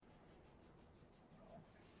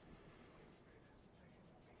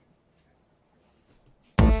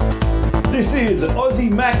This is Aussie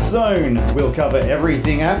Mac Zone. We'll cover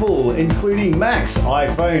everything Apple, including Macs,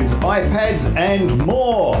 iPhones, iPads, and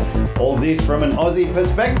more. All this from an Aussie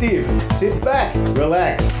perspective. Sit back,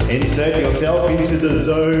 relax, and insert yourself into the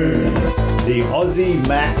zone. The Aussie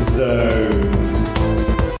Mac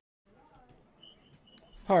Zone.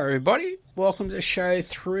 Hi everybody, welcome to show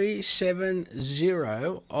 370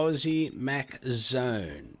 Aussie Mac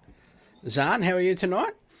Zone. Zahn, how are you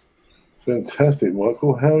tonight? Fantastic,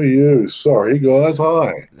 Michael. How are you? Sorry, guys.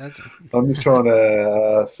 Hi. I'm just trying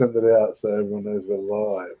to send it out so everyone knows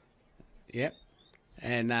we're live. Yep.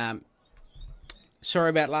 And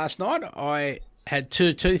sorry about last night. I had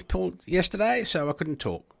 2 teeth pulled yesterday, so I couldn't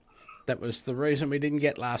talk. That was the reason we didn't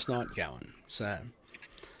get last night going. So,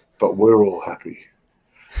 but we're all happy.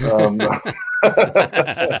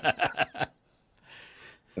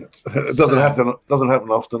 It doesn't happen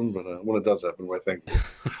often, but when it does happen, we're thankful.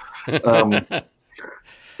 Our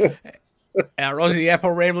Aussie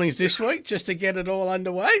Apple ramblings this week, just to get it all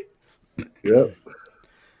underway. Yep.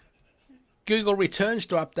 Google returns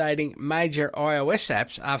to updating major iOS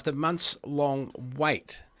apps after months-long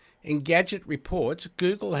wait. Engadget reports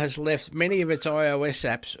Google has left many of its iOS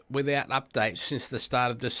apps without updates since the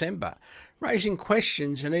start of December, raising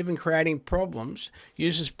questions and even creating problems.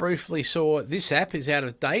 Users briefly saw this app is out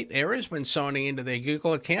of date errors when signing into their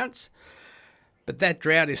Google accounts. But that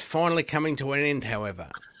drought is finally coming to an end, however.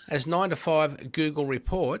 As 9 to 5 Google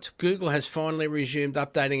reports, Google has finally resumed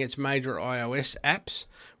updating its major iOS apps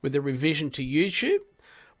with a revision to YouTube.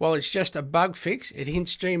 While it's just a bug fix, it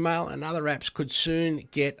hints Gmail and other apps could soon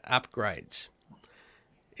get upgrades.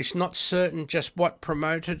 It's not certain just what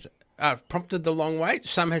prompted the long wait.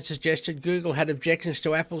 Some had suggested Google had objections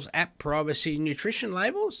to Apple's app privacy nutrition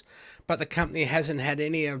labels, but the company hasn't had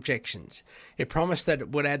any objections. It promised that it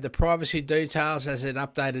would add the privacy details as it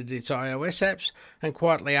updated its iOS apps and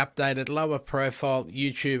quietly updated lower-profile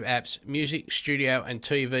YouTube apps, Music, Studio and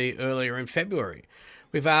TV earlier in February.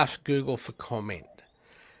 We've asked Google for comment.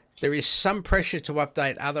 There is some pressure to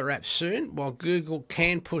update other apps soon. While Google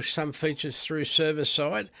can push some features through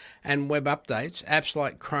server-side and web updates, apps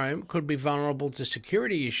like Chrome could be vulnerable to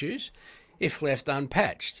security issues if left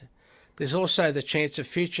unpatched. There's also the chance of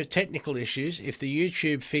future technical issues if the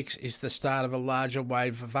YouTube fix is the start of a larger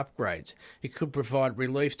wave of upgrades. It could provide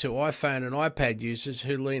relief to iPhone and iPad users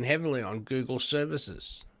who lean heavily on Google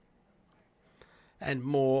services. And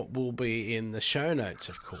more will be in the show notes,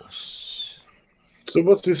 of course. So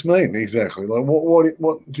what's this mean exactly? Like,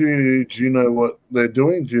 what do you know what they're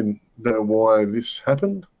doing? Do you know why this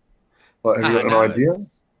happened? Like, have you got an idea?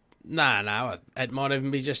 No. It might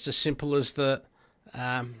even be just as simple as the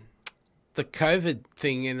COVID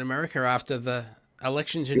thing in America after the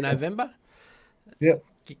elections in November. Yep.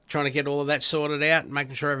 Trying to get all of that sorted out and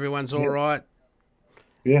making sure everyone's all right.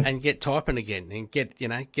 Yeah. And get typing again and get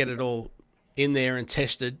it all in there and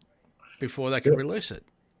tested before they could release it.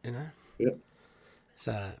 Yep.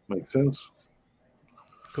 So makes sense.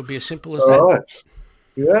 Could be as simple as that. All right.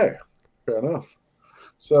 Yeah. Fair enough.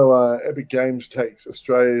 So Epic Games takes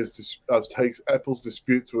Apple's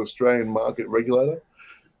dispute to Australian market regulator.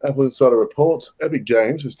 Apple Insider reports Epic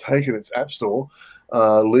Games has taken its App Store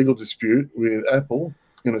legal dispute with Apple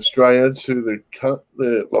in Australia to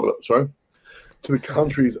the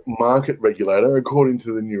country's market regulator, according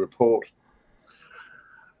to the new report.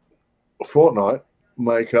 Fortnite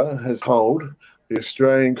maker has told the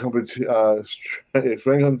Australian Competition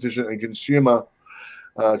and Consumer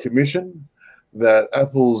Commission that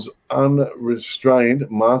Apple's unrestrained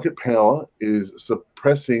market power is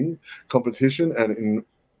suppressing competition and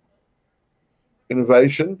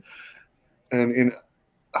innovation.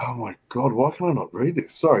 Oh my God, why can I not read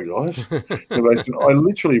this? Sorry, guys. Innovation. I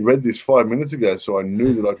literally read this 5 minutes ago, so I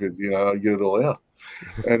knew that I could, get it all out.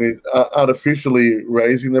 And it artificially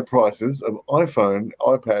raising the prices of iPhone,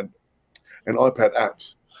 iPad, and iPad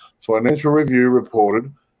apps. Financial Review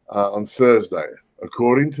reported on Thursday.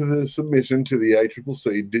 According to the submission to the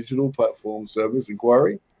ACCC Digital Platform Service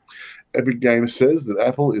Inquiry, Epic Games says that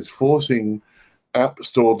Apple is forcing App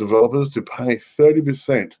Store developers to pay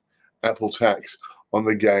 30% Apple tax on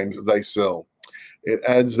the games they sell. It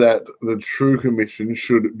adds that the true commission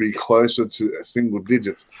should be closer to single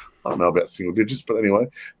digits. I don't know about single digits, but anyway,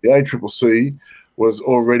 the ACCC was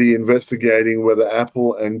already investigating whether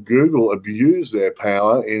Apple and Google abused their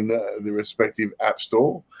power in the respective App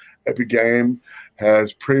Store. Epic Games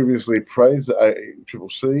has previously praised the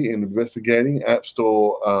ACCC in investigating App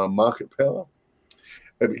Store market power.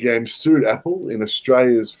 Epic Games sued Apple in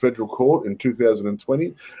Australia's federal court in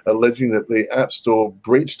 2020, alleging that the App Store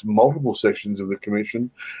breached multiple sections of the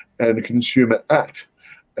Commission and the Consumer Act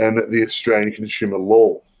and the Australian consumer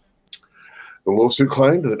law. The lawsuit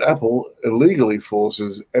claimed that Apple illegally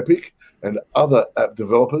forces Epic and other app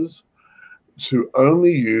developers to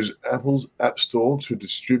only use Apple's App Store to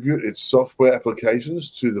distribute its software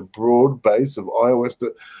applications to the broad base of iOS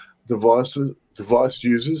device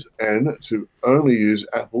users, and to only use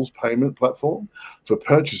Apple's payment platform for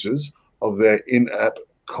purchases of their in-app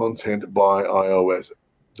content by iOS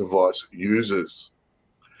device users.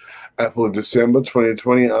 Apple in December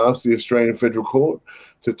 2020 asked the Australian Federal Court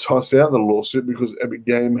to toss out the lawsuit because Epic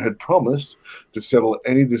Games had promised to settle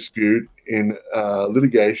any dispute in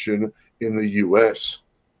litigation in the US.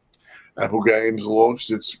 Apple Games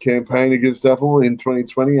launched its campaign against Apple in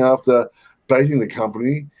 2020 after baiting the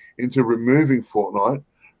company into removing Fortnite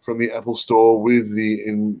from the Apple Store with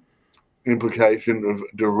the implication of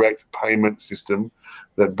direct payment system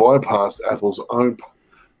that bypassed Apple's own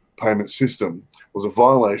payment system was a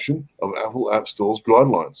violation of Apple App Store's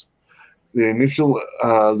guidelines. The initial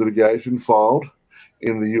litigation filed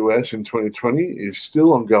in the US in 2020 is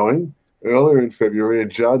still ongoing. Earlier in February, a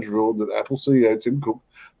judge ruled that Apple CEO Tim Cook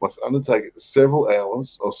must undertake a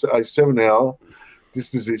 7-hour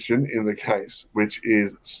disposition in the case, which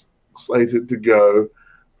is slated to go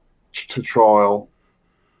to trial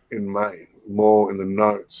in May. More in the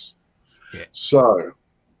notes. Yeah. So,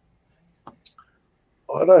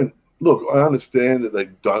 I understand that they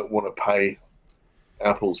don't want to pay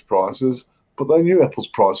Apple's prices, but they knew Apple's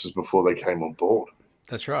prices before they came on board.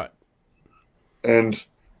 That's right. And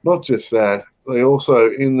not just that, they also,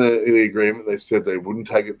 in the agreement, they said they wouldn't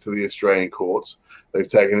take it to the Australian courts. They've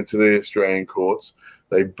taken it to the Australian courts.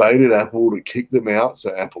 They baited Apple to kick them out,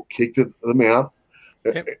 so Apple kicked them out.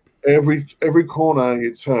 Yep. Every corner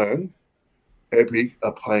you turn, Epic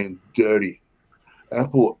are playing dirty.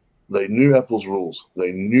 Apple, they knew Apple's rules.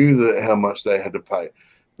 They knew how much they had to pay.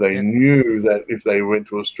 They knew that if they went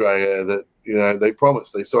to Australia, that they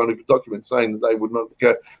promised. They signed a document saying that they would not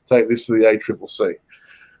take this to the ACCC.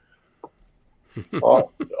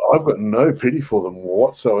 I've got no pity for them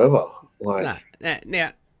whatsoever. Now,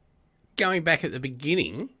 going back at the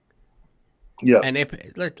beginning, and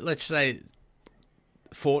let's say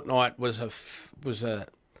Fortnite was a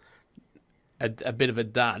bit of a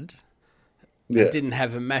dud. Yeah. It didn't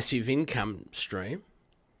have a massive income stream.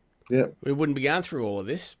 Yeah, we wouldn't be going through all of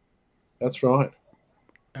this. That's right.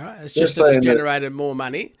 All right. It's just that it's generated more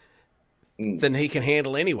money than he can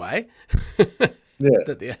handle anyway.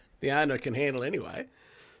 That the owner can handle anyway.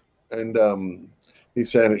 And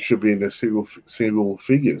he's saying it should be in the single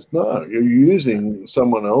figures. No, you're using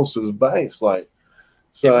someone else's base,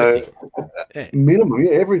 Everything. Minimum,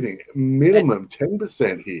 everything. Minimum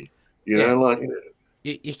 10% here.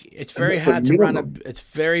 It's very hard to run it's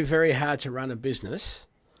very, very hard to run a business.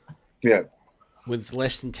 Yeah. With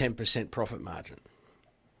less than 10% profit margin.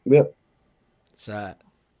 Yep. So,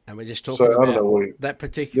 and we're just talking about that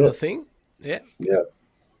particular thing. Yeah. Yeah.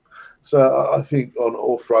 So I think on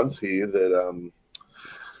all fronts here that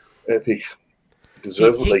Epic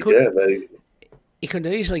deserve what they get. He could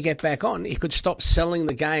easily get back on. He could stop selling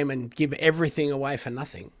the game and give everything away for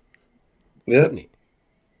nothing. Yeah. Couldn't he?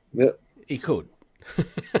 Yeah. He could.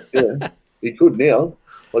 Yeah. He could now.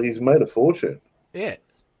 He's made a fortune. Yeah.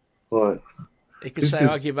 Right. He could say,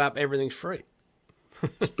 I give up, everything's free.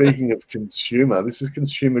 Speaking of consumer, this is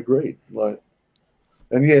consumer greed.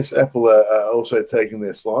 And yes, Apple are also taking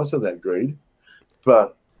their slice of that greed,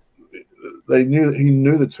 but he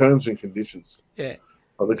knew the terms and conditions. Yeah.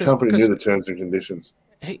 The company knew the terms and conditions.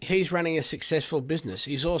 He's running a successful business.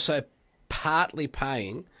 He's also partly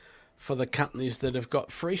paying for the companies that have got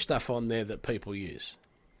free stuff on there that people use.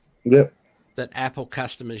 Yep. That Apple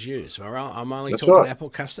customers use. All right? I'm only That's talking right. Apple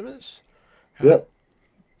customers. Right? Yep.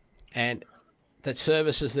 And that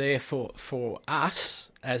service is there for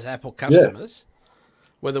us as Apple customers,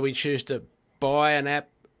 whether we choose to buy an app,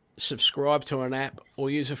 subscribe to an app, or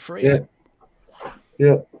use a free app.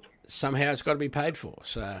 Yeah. Somehow it's got to be paid for.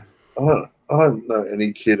 So I don't know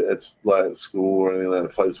any kid at school or anything like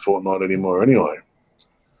that plays Fortnite anymore anyway.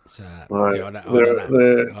 So I don't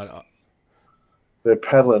know. They're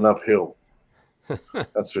paddling uphill.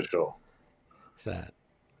 That's for sure. So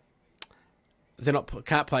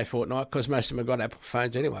can't play Fortnite because most of them have got Apple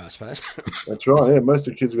phones anyway, I suppose. That's right. Yeah, most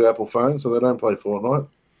of the kids got Apple phones, so they don't play Fortnite.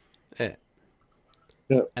 Yeah.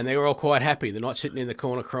 Yeah. And they're all quite happy. They're not sitting in the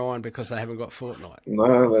corner crying because they haven't got Fortnite.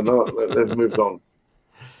 No, they're not. They've moved on.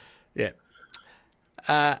 Yeah.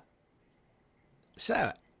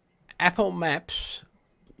 So, Apple Maps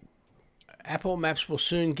will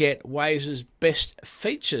soon get Waze's best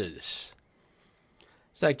features.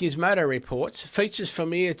 So Gizmodo reports, features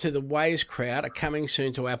familiar to the Waze crowd are coming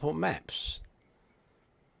soon to Apple Maps.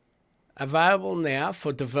 Available now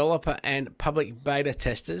for developer and public beta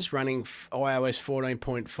testers running iOS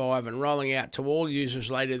 14.5 and rolling out to all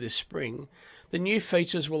users later this spring, the new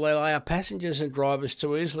features will allow passengers and drivers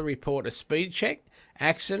to easily report a speed check,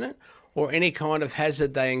 accident, or any kind of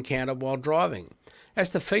hazard they encounter while driving.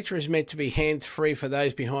 As the feature is meant to be hands-free for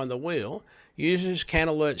those behind the wheel, users can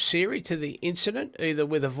alert Siri to the incident either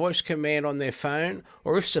with a voice command on their phone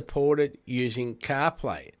or, if supported, using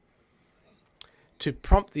CarPlay. To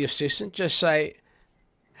prompt the assistant, just say,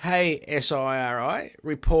 "Hey SIRI,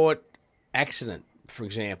 report accident," for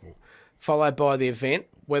example, followed by the event,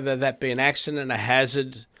 whether that be an accident, a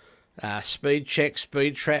hazard, speed check,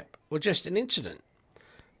 speed trap, or just an incident.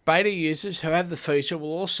 Beta users who have the feature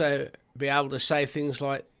will also be able to say things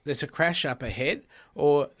like, "There's a crash up ahead,"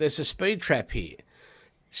 or "There's a speed trap here."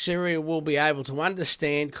 Siri will be able to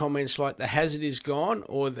understand comments like "the hazard is gone"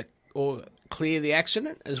 or clear the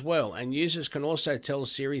accident as well. And users can also tell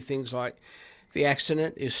Siri things like, "The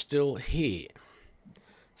accident is still here."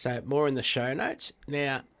 So more in the show notes.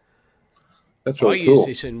 Now, That's really cool.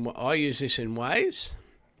 I use this in Waze.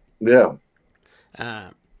 Yeah.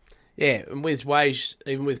 And with Waze,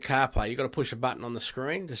 even with CarPlay, you've got to push a button on the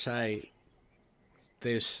screen to say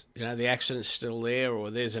there's, the accident's still there,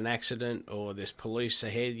 or there's an accident, or there's police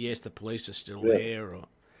ahead. Yes, the police are still there,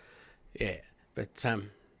 but it'd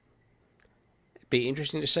be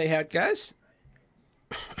interesting to see how it goes.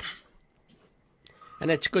 And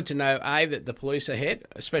it's good to know, that the police are ahead,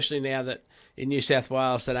 especially now that in New South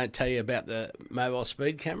Wales they don't tell you about the mobile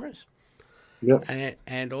speed cameras. Yep.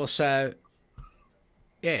 And also,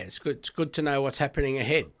 it's good. It's good to know what's happening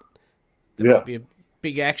ahead. There might be a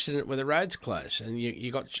big accident where the road's closed, and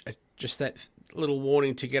you got just that little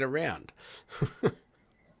warning to get around.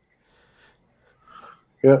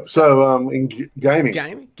 Yeah. So in gaming.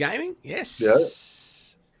 Gaming, yes. Yeah.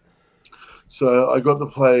 So I got to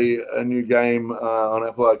play a new game on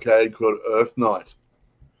Apple Arcade called Earth Knight.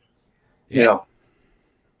 Yeah. Now,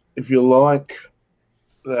 if you like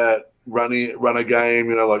that runner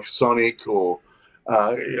game, like Sonic or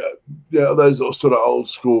those sort of old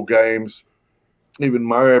school games, even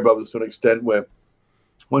Mario Brothers to an extent, where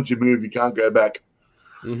once you move, you can't go back.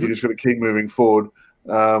 Mm-hmm. You just got to keep moving forward.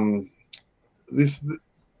 This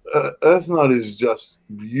Earth Knight is just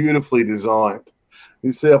beautifully designed.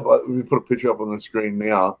 You see, we put a picture up on the screen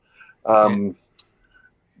now. The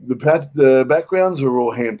backgrounds are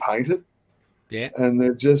all hand painted. Yeah, and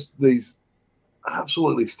they're just these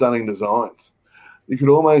absolutely stunning designs. You could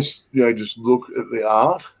almost, just look at the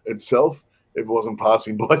art itself if it wasn't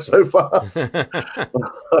passing by so fast.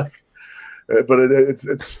 But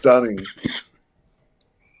it's stunning.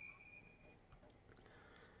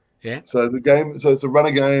 Yeah. So it's a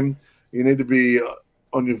runner game. You need to be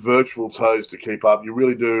on your virtual toes to keep up. You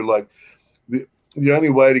really do. Like the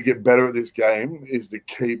only way to get better at this game is to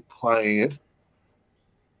keep playing it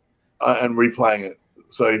and replaying it.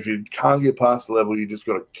 So if you can't get past the level, you just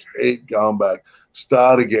got to keep going back,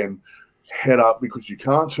 start again, head up, because you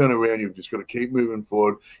can't turn around. You've just got to keep moving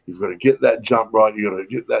forward. You've got to get that jump right. You got to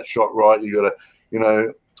get that shot right. You got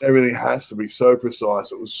to, everything has to be so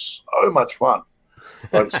precise. It was so much fun,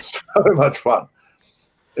 so much fun,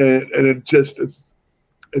 and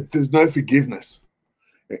there's no forgiveness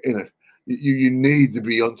in it. You need to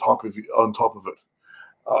be on top of it.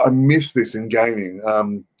 I miss this in gaming.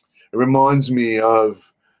 It reminds me of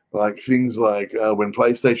things like when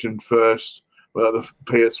PlayStation first, the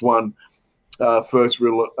PS1 first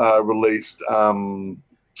released. What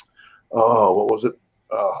was it?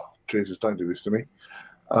 Oh, Jesus! Don't do this to me.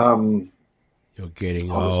 You're getting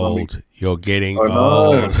old. You're getting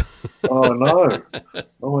old. Oh no!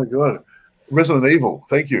 Oh my God! Resident Evil.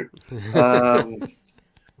 Thank you.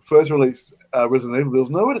 First released Resident Evil. There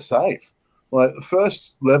was nowhere to save. Like the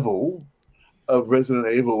first level of Resident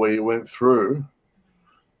Evil where you went through,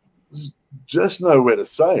 just nowhere to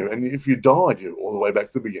save. And if you died, you're all the way back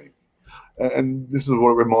to the beginning. And this is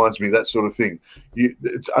what it reminds me, that sort of thing.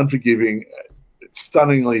 It's unforgiving. It's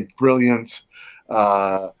stunningly brilliant.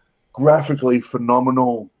 Graphically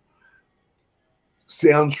phenomenal.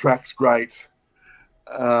 Soundtrack's great.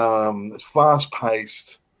 It's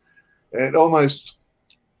fast-paced. It almost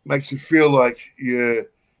makes you feel like you're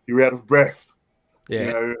out of breath.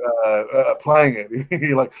 Yeah. Playing it.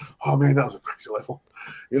 You're like, oh man, that was a crazy level.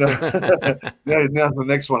 Now the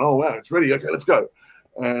next one. Oh wow, it's ready. Okay, let's go.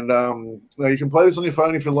 And you can play this on your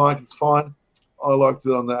phone if you like. It's fine. I liked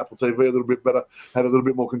it on the Apple TV a little bit better. Had a little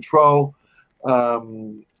bit more control. Had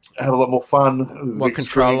a lot more fun. What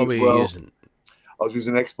controller were you using? I was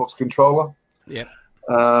using an Xbox controller. Yep.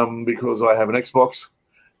 Because I have an Xbox.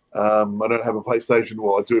 I don't have a PlayStation.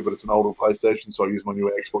 Well, I do, but it's an older PlayStation, so I use my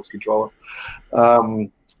newer Xbox controller.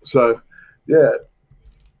 So, yeah,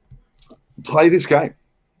 play this game.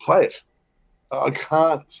 Play it. I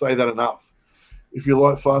can't say that enough. If you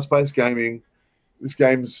like fast-paced gaming,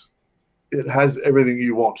 it has everything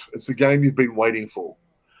you want. It's the game you've been waiting for.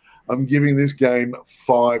 I'm giving this game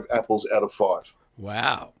 5 apples out of 5.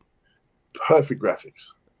 Wow. Perfect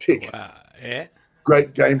graphics. Tick. Wow. Yeah.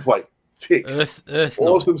 Great gameplay. Tick. Earth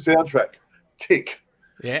Awesome soundtrack. Tick.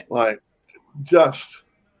 Yeah. Like, just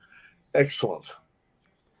excellent.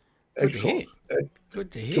 Good to Excellent. hear.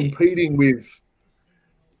 Good to hear.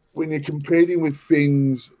 When you're competing with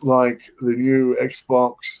things like the new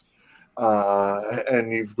Xbox,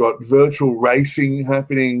 and you've got virtual racing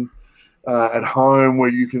happening at home where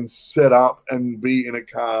you can set up and be in a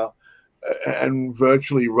car and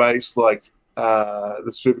virtually race like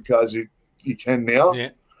the supercars you can now. Yeah.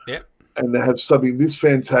 Yeah. And to have something this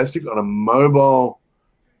fantastic on a mobile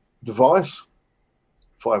device,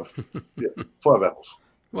 5 apples.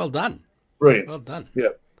 Well done. Brilliant. Well done. Yeah.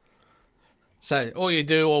 So all you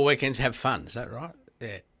do all weekends have fun. Is that right?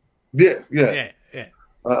 Yeah. Yeah. Yeah.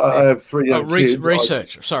 I have 3 young kids.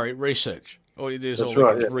 Research. All you do is That's all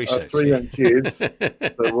right. weekends Yeah. research. I have 3 young kids. So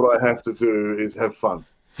what I have to do is have fun.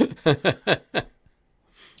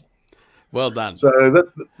 Well done. So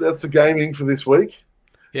that's the gaming for this week.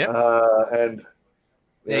 Yeah. And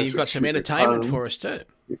yeah, you've got some entertainment for us too.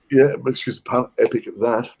 Yeah, excuse the pun, epic at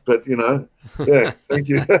that. But yeah, thank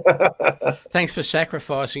you. Thanks for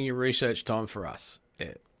sacrificing your research time for us.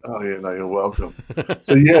 Yeah. Oh yeah, no, you're welcome.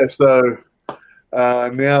 So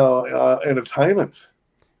now entertainment.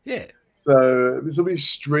 Yeah. So this will be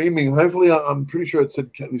streaming. Hopefully, I'm pretty sure it said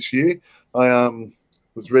this year. I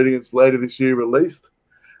was reading it's later this year released.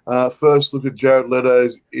 First look at Jared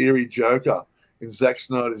Leto's eerie Joker in Zack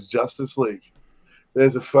Snyder's Justice League.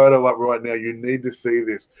 There's a photo up right now. You need to see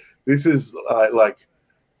this. This is like,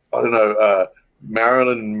 I don't know,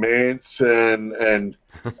 Marilyn Manson and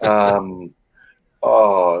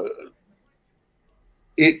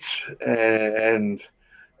it and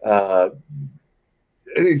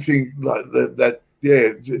anything like that.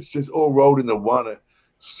 Yeah, it's just all rolled into one.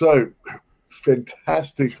 So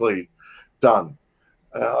fantastically done.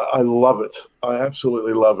 I love it. I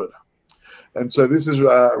absolutely love it. And so this is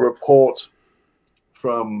a report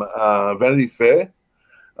from Vanity Fair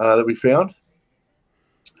that we found.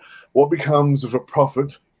 What becomes of a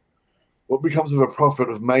prophet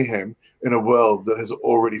of mayhem in a world that has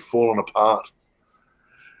already fallen apart?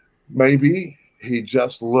 Maybe he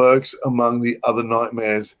just lurks among the other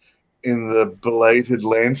nightmares in the belated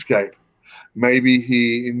landscape. Maybe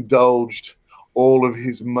he indulged all of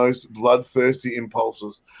his most bloodthirsty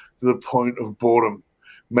impulses to the point of boredom.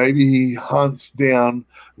 Maybe he hunts down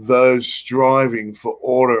those striving for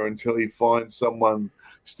order until he finds someone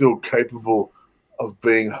still capable of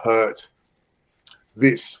being hurt.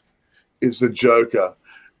 This is the Joker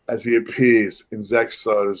as he appears in Zack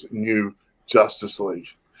Snyder's new Justice League.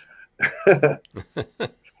 An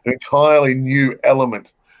entirely new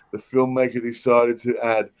element the filmmaker decided to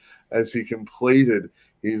add as he completed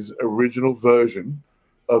his original version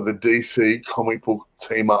of the DC comic book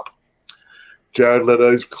team-up. Jared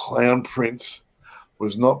Leto's Clown Prince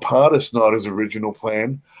was not part of Snyder's original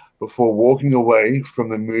plan before walking away from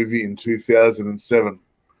the movie in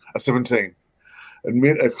 2017.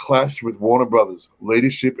 Amid a clash with Warner Brothers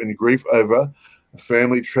leadership and grief over a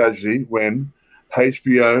family tragedy when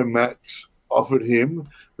HBO Max offered him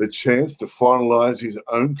the chance to finalize his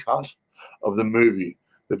own cut of the movie,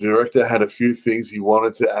 the director had a few things he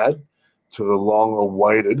wanted to add to the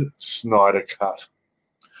long-awaited Snyder cut.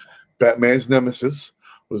 Batman's nemesis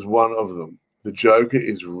was one of them. The Joker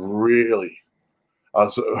is really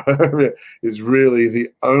the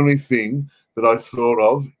only thing that I thought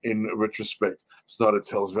of in retrospect. Snyder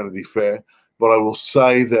tells Vanity Fair, but I will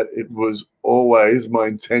say that it was always my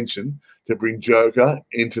intention to bring Joker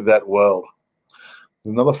into that world.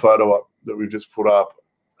 There's another photo up that we've just put up.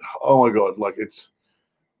 Oh my God,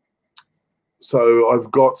 so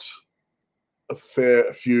I've got a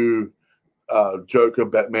few Joker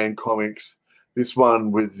Batman comics. This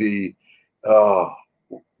one with the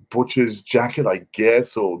butcher's jacket, I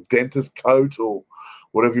guess, or dentist coat, or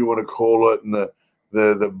whatever you want to call it, and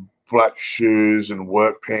the black shoes and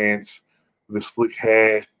work pants, the slick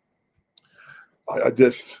hair.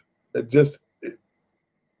 It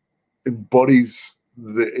embodies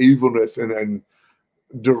the evilness and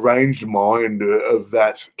deranged mind of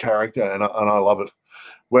that character, and I love it.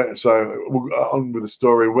 So we'll go on with the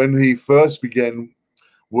story. When he first began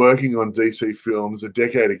working on DC films a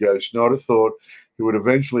decade ago, Snyder thought he would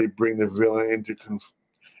eventually bring the villain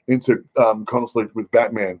into conflict with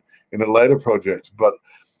Batman in a later project. But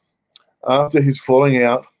after his falling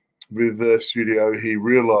out with the studio, he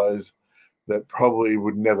realized that probably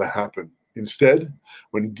would never happen. Instead,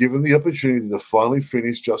 when given the opportunity to finally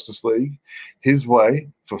finish Justice League his way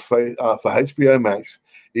for HBO Max,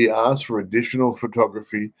 he asked for additional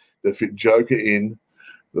photography that fit Joker in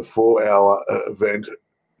the 4-hour event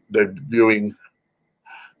debuting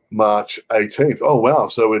March 18th. Oh, wow.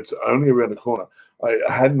 So it's only around the corner. I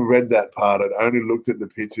hadn't read that part. I'd only looked at the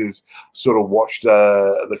pictures, sort of watched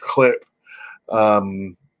the clip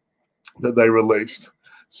that they released.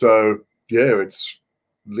 So, yeah, it's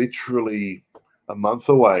literally a month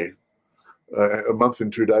away, a month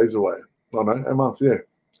and 2 days away. Oh, no, a month, yeah.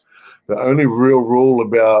 The only real rule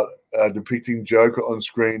about depicting Joker on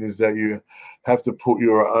screen is that you have to put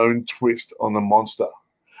your own twist on the monster.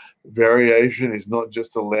 Variation is not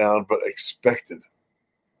just allowed, but expected.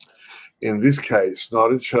 In this case,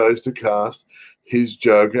 Snyder chose to cast his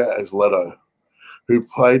Joker as Leto, who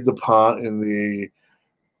played the part in the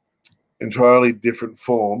entirely different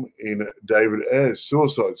form in David Ayer's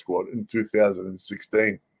Suicide Squad in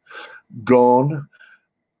 2016. Gone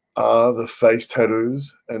are the face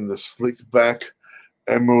tattoos and the slicked back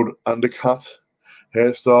emerald undercut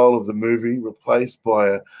hairstyle of the movie, replaced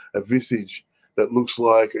by a visage that looks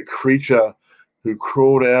like a creature who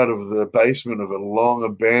crawled out of the basement of a long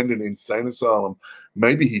abandoned insane asylum.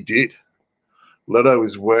 Maybe he did. Leto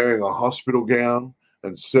is wearing a hospital gown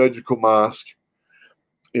and surgical mask.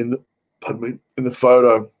 In the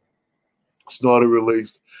photo Snyder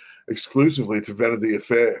released exclusively to Vanity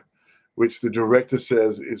Fair, which the director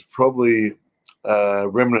says is probably a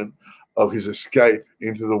remnant of his escape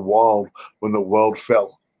into the wild when the world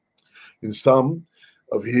fell. In some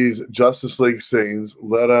of his Justice League scenes,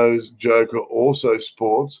 Leto's Joker also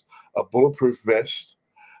sports a bulletproof vest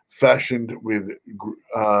fashioned with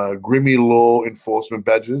grimy law enforcement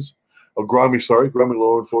badges. Grimy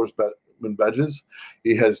law enforcement badges.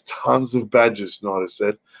 He has tons of badges, Snyder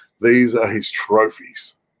said. These are his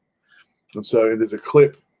trophies. And so there's a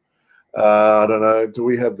clip. I don't know. Do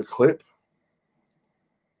we have the clip?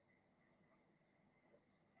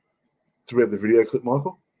 Do we have the video clip,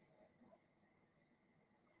 Michael?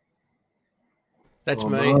 That's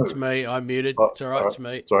me. No. It's me. I muted. Oh, it's all right. It's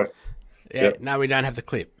me. Sorry. Yeah. Yep. No, we don't have the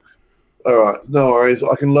clip. All right. No worries.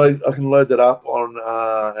 I can load that up on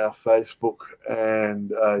our Facebook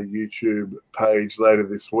and YouTube page later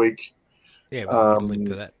this week. Yeah, we'll put a link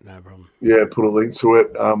to that. No problem. Yeah, put a link to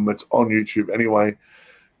it. It's on YouTube anyway.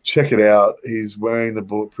 Check it out. He's wearing the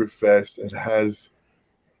bulletproof vest. It has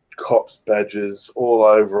cops badges all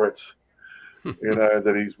over it. You know,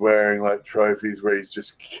 that he's wearing like trophies where he's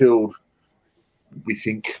just killed, we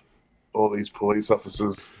think, all these police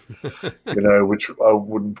officers, you know, which I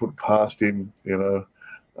wouldn't put past him, you know.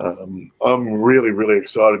 I'm really, really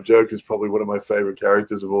excited. Joker's probably one of my favorite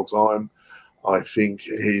characters of all time. I think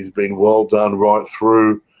he's been well done right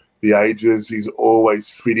through the ages. He's always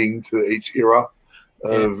fitting to each era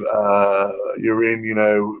of you're in, you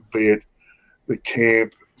know, be it the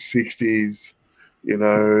camp 60s, you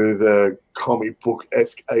know, the comic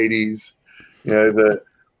book-esque 80s, you know, the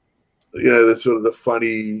sort of the funny,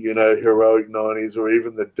 you know, heroic 90s, or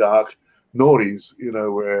even the dark noughties, you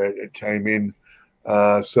know, where it came in.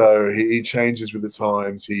 So he changes with the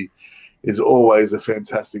times. He is always a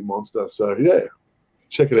fantastic monster. So, yeah,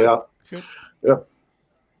 check it out. Good. Yeah.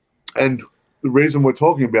 And the reason we're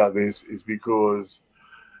talking about this is because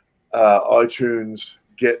iTunes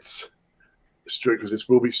gets, because this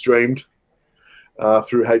will be streamed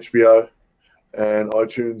through HBO, and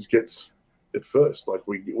iTunes gets it first. Like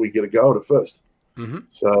we get a go at it first. Mm-hmm.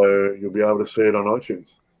 So you'll be able to see it on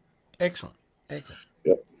iTunes. Excellent.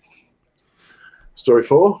 Yep. Story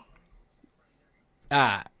 4?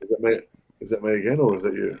 Is that me again, or is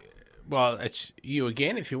that you? Well, it's you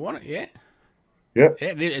again if you want it, yeah. Yeah.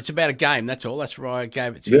 It's about a game, that's all. That's why I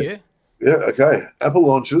gave it to you. Yeah, okay. Apple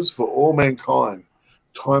launches For All Mankind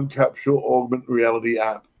time capsule augmented reality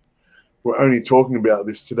app. We're only talking about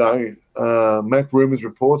this today. Mac Rumors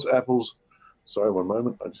reports Apple's... Sorry, one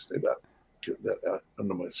moment. I just need to get that out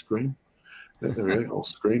under my screen. There we go. I'll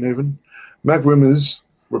screen even. Mac Rumors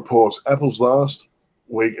reports Apple's last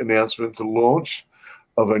week announcement to launch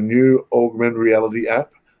of a new augmented reality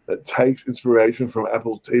app that takes inspiration from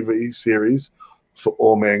Apple's TV series For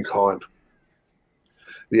All Mankind.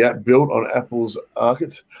 The app, built on Apple's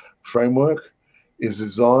Archet framework, is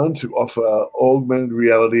designed to offer augmented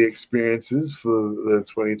reality experiences for the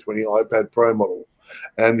 2020 iPad Pro model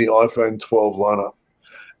and the iPhone 12 lineup.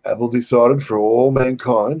 Apple decided For All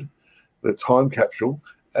Mankind, the time capsule,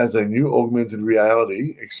 as a new augmented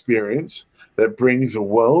reality experience that brings a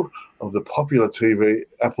world of the popular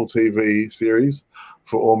Apple TV series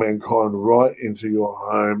For All Mankind right into your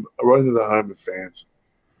home, right into the home of fans.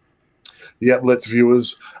 The app lets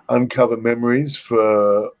viewers uncover memories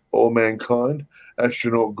for All Mankind,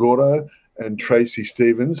 astronaut Gordo, and Tracy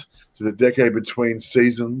Stevens to the decade between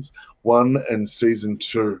seasons 1 and season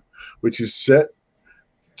 2, which is set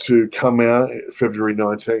to come out February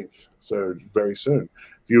 19th, so very soon.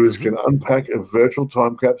 Viewers can unpack a virtual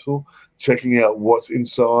time capsule, checking out what's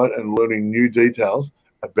inside and learning new details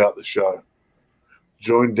about the show.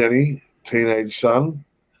 Join Denny, teenage son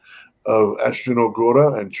of astronaut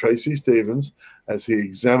Gordo, and Tracy Stevens as he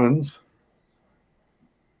examines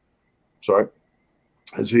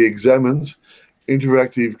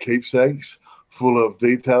interactive keepsakes full of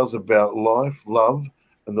details about life, love,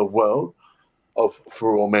 and the world of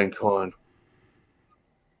For All Mankind.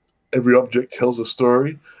 Every object tells a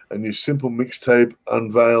story. A new simple mixtape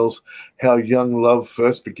unveils how young love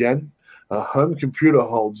first began. A home computer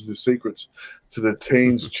holds the secrets to the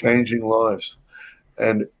teens' changing lives,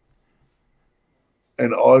 and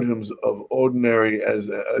items of ordinary as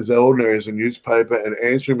ordinary as a newspaper and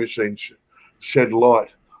answering machine shed light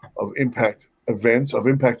of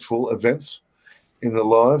impactful events in the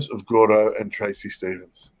lives of Gordo and Tracy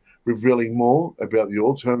Stevens, revealing more about the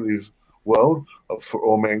alternative world of For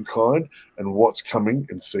All Mankind and what's coming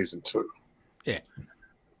in season 2. Yeah.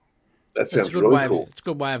 That sounds really cool. It's a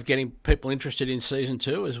good way of getting people interested in season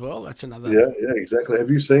 2 as well. That's another. Yeah, exactly.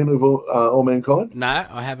 Have you seen All Mankind? No,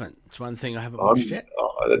 I haven't. It's one thing I haven't watched yet.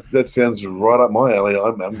 That sounds right up my alley.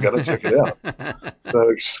 I'm going to check it out. So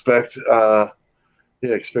expect a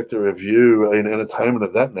review and entertainment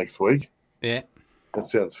of that next week. Yeah, that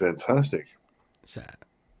sounds fantastic. So,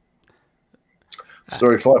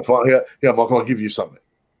 story 5. Yeah, Michael, I'll give you something.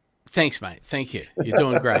 Thanks, mate. Thank you. You're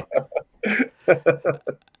doing great.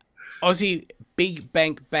 Aussie big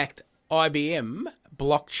bank-backed IBM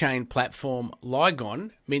blockchain platform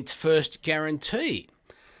Lygon mints first guarantee.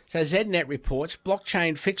 So ZNet reports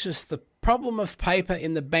blockchain fixes the problem of paper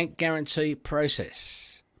in the bank guarantee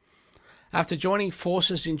process. After joining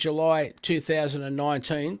forces in July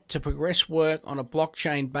 2019 to progress work on a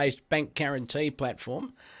blockchain-based bank guarantee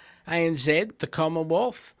platform, ANZ, the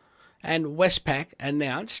Commonwealth, and Westpac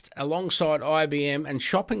announced, alongside IBM and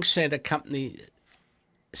shopping centre company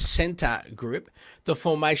Centre Group, the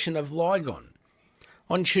formation of Lygon.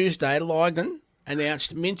 On Tuesday, Lygon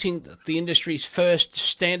announced minting the industry's first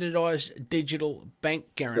standardised digital bank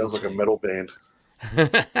guarantee. Sounds like a metal band.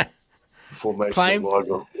 Formation Claimed, of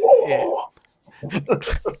Lygon.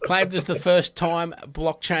 Claimed as the first time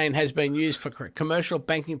blockchain has been used for commercial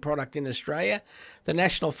banking product in Australia, the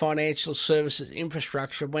National Financial Services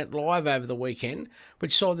Infrastructure went live over the weekend,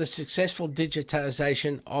 which saw the successful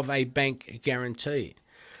digitisation of a bank guarantee.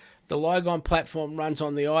 The Lygon platform runs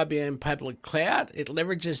on the IBM public cloud. It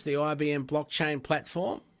leverages the IBM blockchain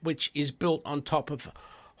platform, which is built on top of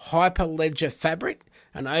Hyperledger Fabric,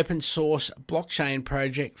 an open source blockchain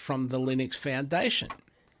project from the Linux Foundation.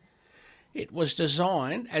 It was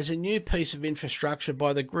designed as a new piece of infrastructure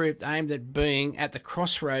by the group aimed at being at the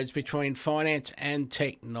crossroads between finance and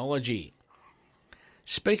technology.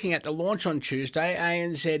 Speaking at the launch on Tuesday,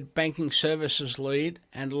 ANZ Banking Services lead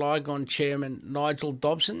and Lygon chairman Nigel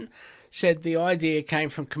Dobson said the idea came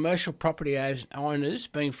from commercial property owners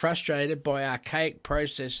being frustrated by archaic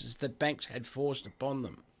processes that banks had forced upon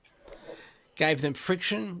them. Gave them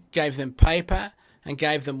friction, gave them paper, and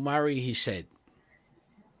gave them worry, he said.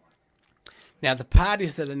 Now, the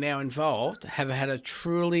parties that are now involved have had a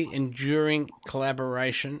truly enduring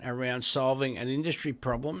collaboration around solving an industry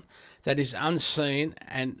problem that is unseen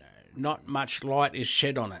and not much light is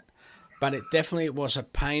shed on it. But it definitely was a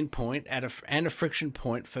pain point and a friction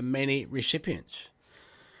point for many recipients.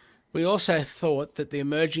 We also thought that the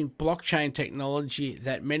emerging blockchain technology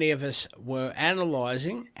that many of us were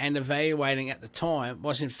analysing and evaluating at the time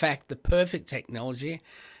was in fact the perfect technology,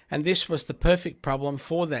 and this was the perfect problem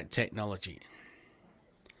for that technology.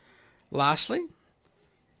 Lastly,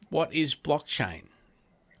 what is blockchain?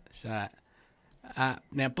 Now,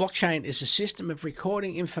 blockchain is a system of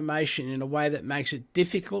recording information in a way that makes it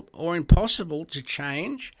difficult or impossible to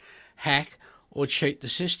change, hack, or cheat the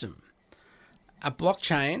system. A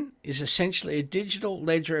blockchain is essentially a digital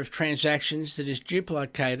ledger of transactions that is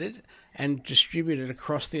duplicated and distributed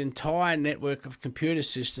across the entire network of computer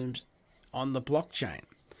systems on the blockchain.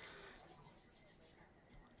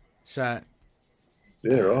 So,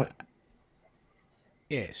 yeah, right.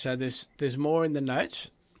 Yeah, so there's more in the notes.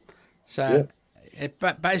 So,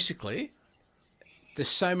 but basically, there's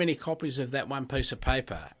so many copies of that one piece of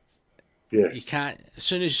paper. Yeah. You can't. As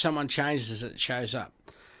soon as someone changes it, it shows up.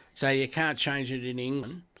 So you can't change it in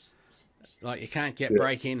England. Like you can't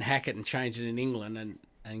break in, hack it, and change it in England,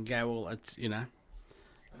 and go, well, it's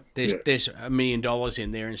there's $1 million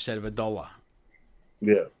in there instead of $1.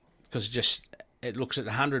 Yeah. Because it looks at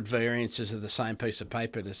 100 variances of the same piece of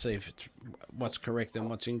paper to see if it's what's correct and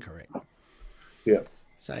what's incorrect. Yeah.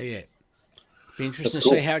 So be interesting to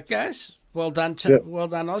see how it goes. Well done, well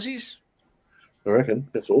done, Aussies. I reckon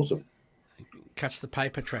that's awesome. Cuts the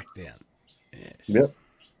paper track down. Yes. Yep.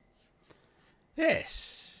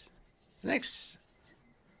 Yes. Next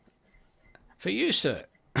for you, sir.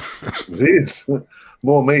 It is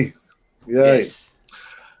more me. Yay. Yes.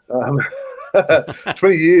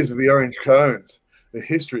 20 years of the orange cones, the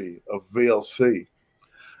history of VLC.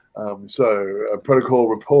 Protocol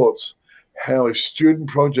reports how a student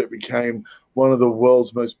project became one of the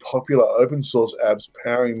world's most popular open source apps,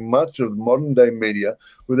 powering much of modern day media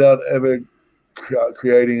without ever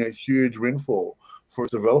creating a huge windfall for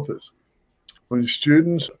its developers. When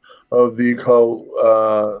students of the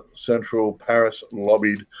École Centrale Paris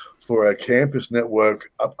lobbied for a campus network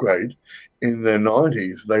upgrade in the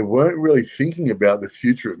 90s, they weren't really thinking about the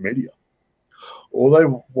future of media. All they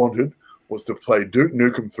wanted was to play Duke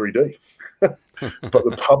Nukem 3D. But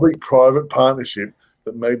the public-private partnership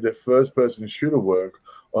that made their first-person shooter work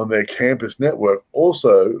on their campus network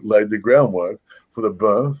also laid the groundwork for the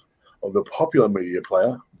birth of the popular media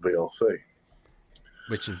player, VLC.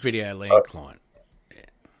 Which is Video Land Client. Yeah.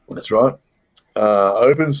 That's right.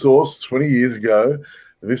 Open source 20 years ago,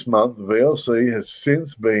 this month, VLC has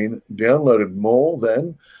since been downloaded more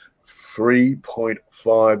than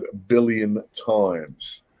 3.5 billion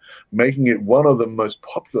times, making it one of the most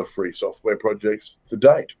popular free software projects to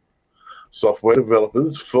date. Software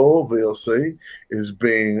developers for VLC is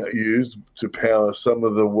being used to power some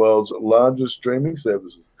of the world's largest streaming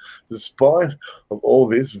services. Despite of all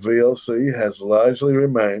this, VLC has largely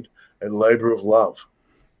remained a labor of love,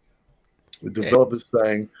 with developers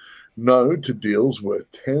saying no to deals worth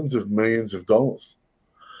tens of millions of dollars.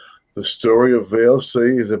 The story of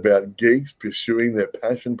VLC is about geeks pursuing their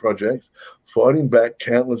passion projects, fighting back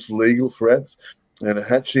countless legal threats, and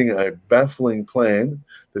hatching a baffling plan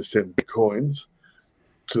to send Bitcoins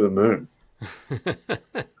to the moon.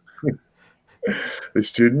 The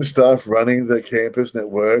student staff running the campus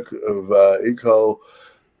network of École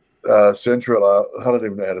Centrale, I don't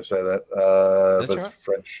even know how to say that, but right. It's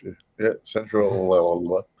French. Yeah,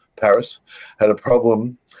 Central Paris had a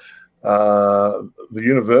problem. The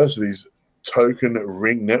university's token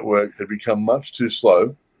ring network had become much too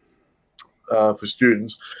slow for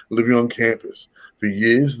students living on campus. For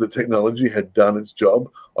years, the technology had done its job,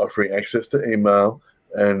 offering access to email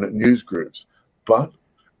and news groups. But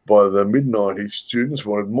by the mid-90s, students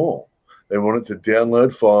wanted more. They wanted to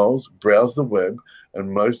download files, browse the web,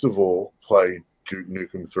 and most of all, play Duke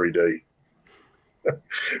Nukem 3D.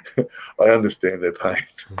 I understand their pain.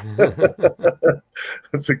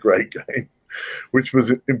 It's a great game, which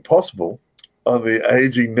was impossible on the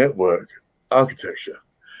aging network architecture.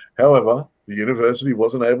 However, the university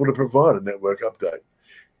wasn't able to provide a network update.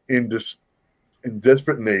 In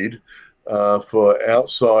desperate need for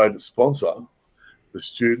outside sponsor, the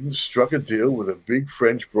students struck a deal with a big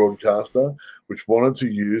French broadcaster which wanted to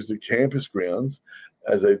use the campus grounds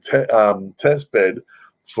as a test bed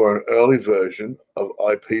for an early version of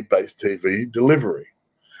IP-based TV delivery.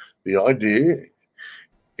 The idea,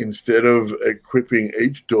 instead of equipping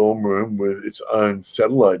each dorm room with its own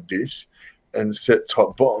satellite dish and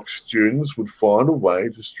set-top box, students would find a way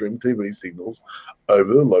to stream TV signals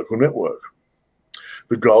over the local network.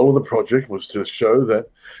 The goal of the project was to show that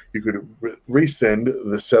you could resend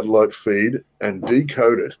the satellite feed and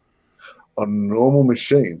decode it on normal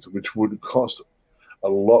machines, which would cost a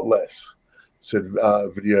lot less, said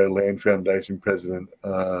Video Land Foundation President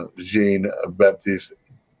Jean-Baptiste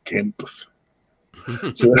Kempf.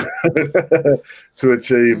 To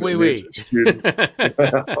achieve this student.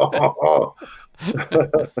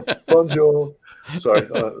 Bonjour. Sorry,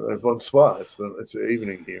 bonsoir. It's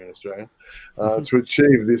evening here in Australia. To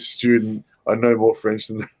achieve this student, I know more French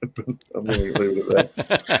than that, but I'm going to leave it at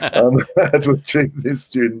that. To achieve this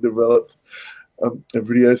student developed a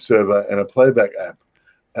video server and a playback app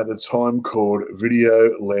at the time called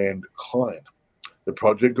Video Land Client. The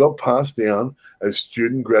project got passed down as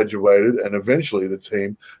student graduated, and eventually the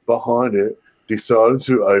team behind it decided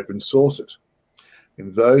to open source it.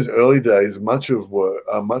 In those early days, much of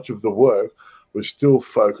the work was still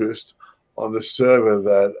focused on the server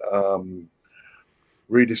that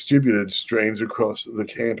redistributed streams across the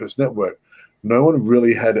campus network. No one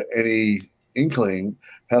really had any inkling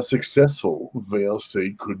how successful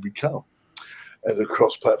VLC could become as a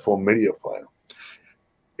cross-platform media player.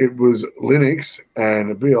 it was Linux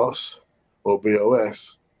and BIOS or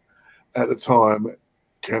BOS at the time.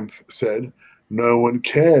 Kemp said no one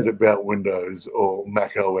cared about Windows or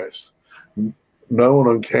Mac OS. No one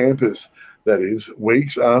on campus, that is,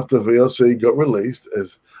 weeks after VLC got released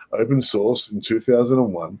as open source in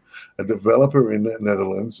 2001, a developer in the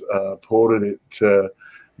Netherlands ported it to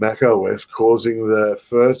Mac OS, causing the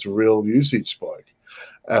first real usage spike.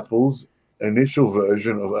 Apple's initial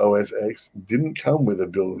version of OS X didn't come with a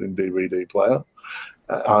built-in DVD player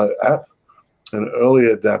app, and early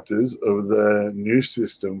adapters of the new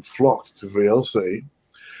system flocked to VLC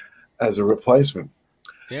as a replacement.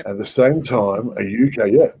 Yep. At the same time,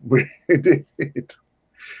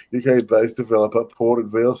 UK-based developer ported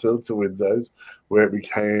VLC to Windows, where it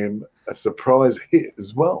became a surprise hit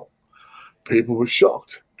as well. People were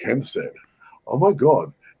shocked. Ken said, "Oh my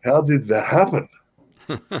God, how did that happen?"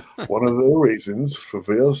 One of the reasons for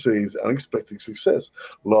VLC's unexpected success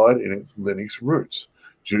lied in its Linux roots.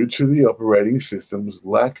 Due to the operating system's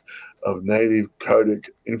lack of native codec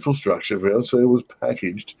infrastructure, VLC was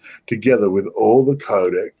packaged together with all the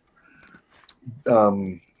codec,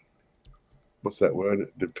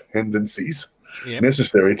 dependencies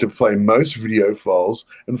necessary to play most video files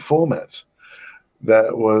and formats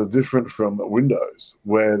that were different from Windows,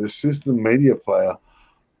 where the system media player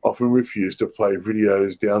often refused to play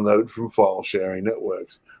videos downloaded from file sharing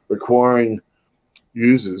networks, requiring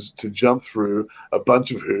users to jump through a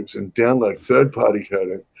bunch of hoops and download third-party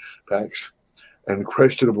codec packs and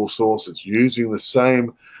questionable sources using the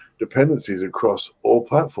same dependencies across all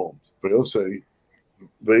platforms. VLC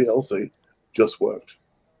just worked.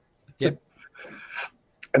 Yep.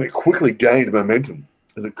 And it quickly gained momentum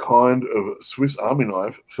as a kind of Swiss Army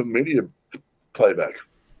knife for media playback.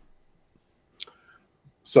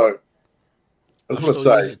 So, I just want to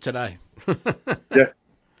say, use it today. yeah,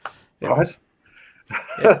 right?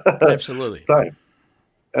 Yeah, absolutely. Same.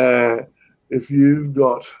 If you've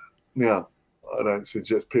got, now, I don't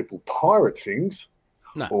suggest people pirate things,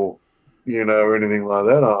 No. or or anything like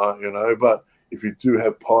that. But if you do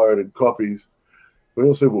have pirated copies, we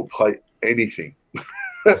also will play anything.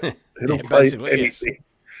 It'll play anything.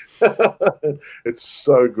 Yes. It's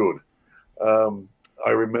so good.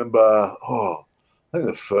 I remember, I think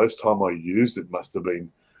the first time I used it must have been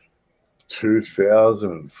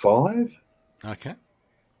 2005. Okay.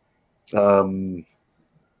 And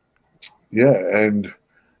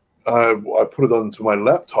I put it onto my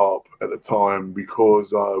laptop at the time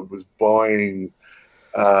because I was buying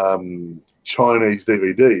Chinese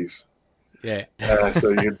DVDs. Yeah. So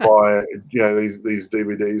you buy these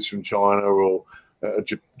DVDs from China or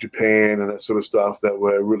Japan and that sort of stuff that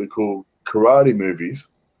were really cool karate movies.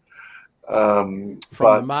 From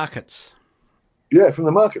the markets. Yeah, from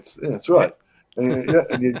the markets. Yeah, that's right. Yeah.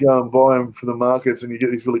 And you'd go and buy them from the markets, and you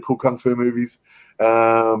get these really cool kung fu movies.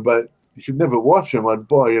 But you could never watch them. I'd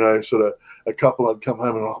buy, sort of a couple. I'd come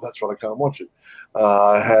home and, that's right, I can't watch it.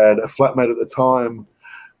 I had a flatmate at the time,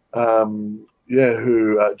 who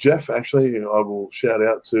Jeff, actually, I will shout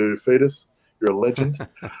out to Fetus. You're a legend.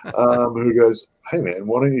 Who goes, "Hey man,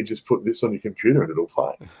 why don't you just put this on your computer and it'll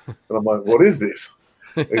play?" And I'm like, "What is this?"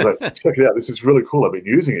 And he's like, "Check it out. This is really cool. I've been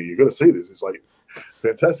using it. You've got to see this. It's like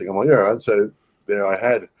fantastic." I'm like, "Yeah, all right." So there I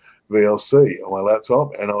had VLC on my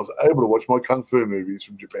laptop, and I was able to watch my kung fu movies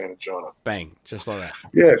from Japan and China. Bang, just like that.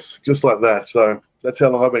 Yes, just like that. So that's how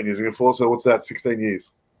long I've been using it for. So what's that? 16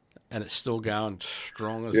 years. And it's still going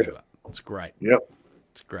strong as ever. It's great. Yep.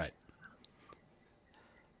 It's great.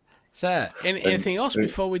 So, anything else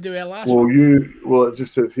before we do our last one? It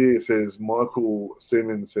just says here, it says Michael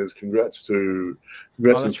Simmons says congrats and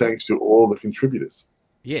thanks to all the contributors.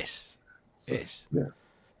 Yes. So, yes. Yeah.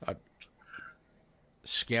 I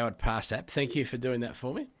scoured past that. Thank you for doing that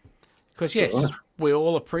for me. Because, yes, we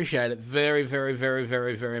all appreciate it very, very, very,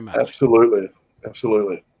 very, very much. Absolutely.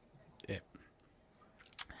 Absolutely. Yeah.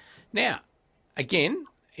 Now, again,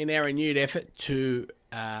 in our renewed effort to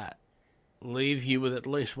leave you with at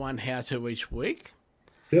least one how-to each week.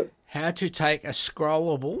 Yep. How to take a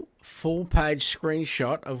scrollable full-page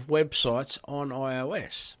screenshot of websites on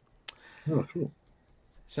iOS. Oh, cool.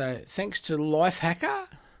 So, thanks to Lifehacker.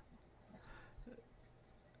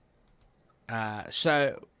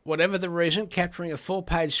 So, whatever the reason, capturing a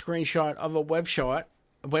full-page screenshot of a website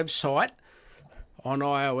on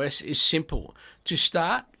iOS is simple. To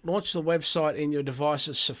start, launch the website in your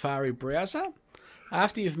device's Safari browser.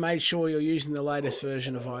 After you've made sure you're using the latest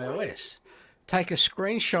version of iOS, take a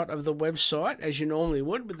screenshot of the website as you normally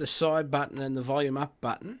would with the side button and the volume up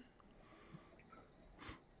button.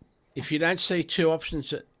 If you don't see two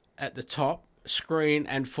options at the top, screen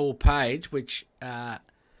and full page, which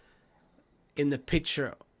in the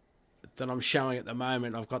picture that I'm showing at the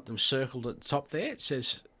moment, I've got them circled at the top there. It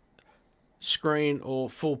says screen or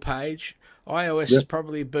full page. iOS is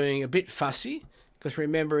probably being a bit fussy because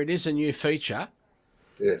remember, it is a new feature.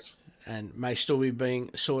 Yes. And may still be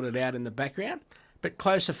being sorted out in the background. But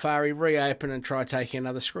close Safari, reopen and try taking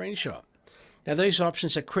another screenshot. Now, these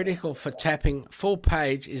options are critical for tapping full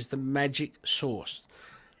page is the magic source.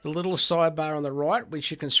 The little sidebar on the right,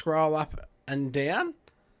 which you can scroll up and down,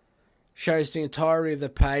 shows the entirety of the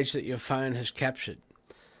page that your phone has captured.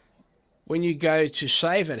 When you go to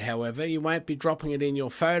save it, however, you won't be dropping it in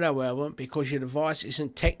your photo album because your device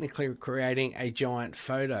isn't technically creating a giant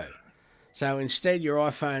photo. So instead, your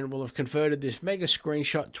iPhone will have converted this mega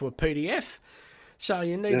screenshot to a PDF, so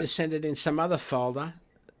you need to send it in some other folder,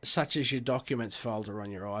 such as your Documents folder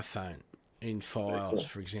on your iPhone, in Files,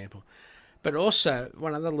 for example. But also,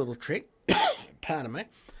 one other little trick, pardon me,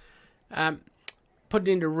 put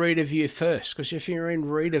it into Reader View first, because if you're in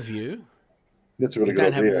Reader View, that's a really you good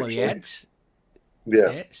don't have idea, all of the ads.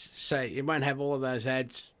 Yeah. Yes, so you won't have all of those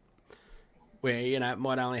ads where, you know, it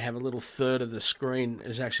might only have a little third of the screen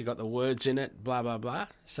has actually got the words in it, blah, blah, blah.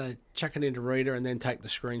 So chuck it into Reader and then take the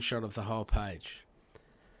screenshot of the whole page.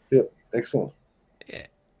 Yeah, excellent. Yeah.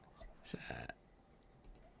 So,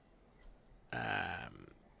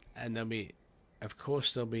 and there'll be, of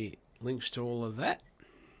course, there'll be links to all of that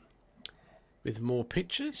with more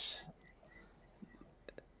pictures.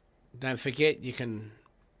 Don't forget, you can.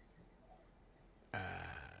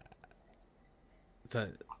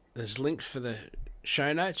 There's links for the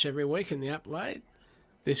show notes every week in the upload.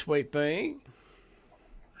 This week being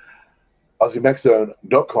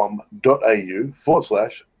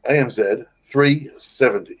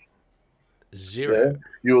AussieMaxZone.com.au/AMZ370. There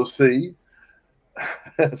you'll see.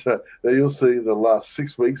 There you'll see the last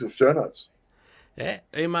 6 weeks of show notes. Yeah,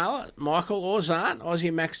 email it, Michael or Zahn,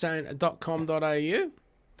 AussieMaxZone.com.au.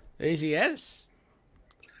 Easy as.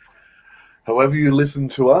 However you listen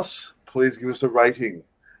to us, please give us a rating.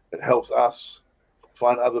 It helps us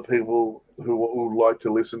find other people who would like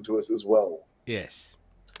to listen to us as well. Yes.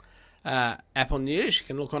 Apple News, you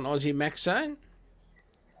can look on Aussie Max Zone.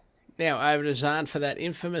 Now over to Zahn for that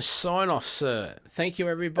infamous sign-off, sir. Thank you,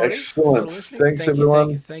 everybody. Excellent. For listening. Thanks,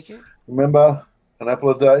 everyone. Thank you. Remember, an apple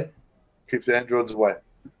a day keeps the androids away.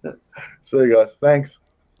 See you guys. Thanks.